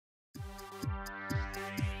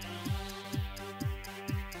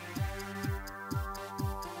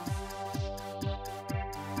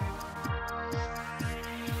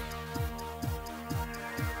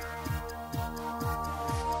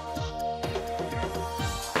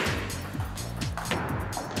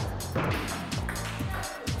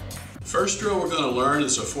First drill we're going to learn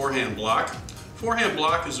is a forehand block. Forehand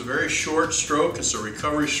block is a very short stroke. It's a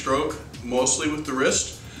recovery stroke, mostly with the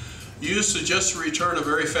wrist, used to just return a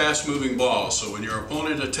very fast moving ball. So when your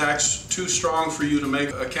opponent attacks too strong for you to make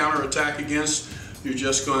a counter attack against, you're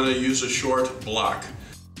just going to use a short block.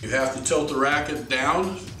 You have to tilt the racket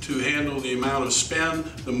down to handle the amount of spin.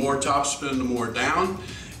 The more top spin, the more down.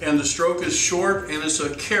 And the stroke is short and it's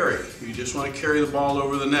a carry. You just want to carry the ball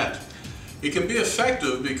over the net. It can be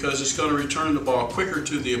effective because it's going to return the ball quicker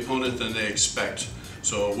to the opponent than they expect.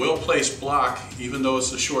 So a well-placed block, even though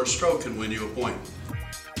it's a short stroke, can win you a point.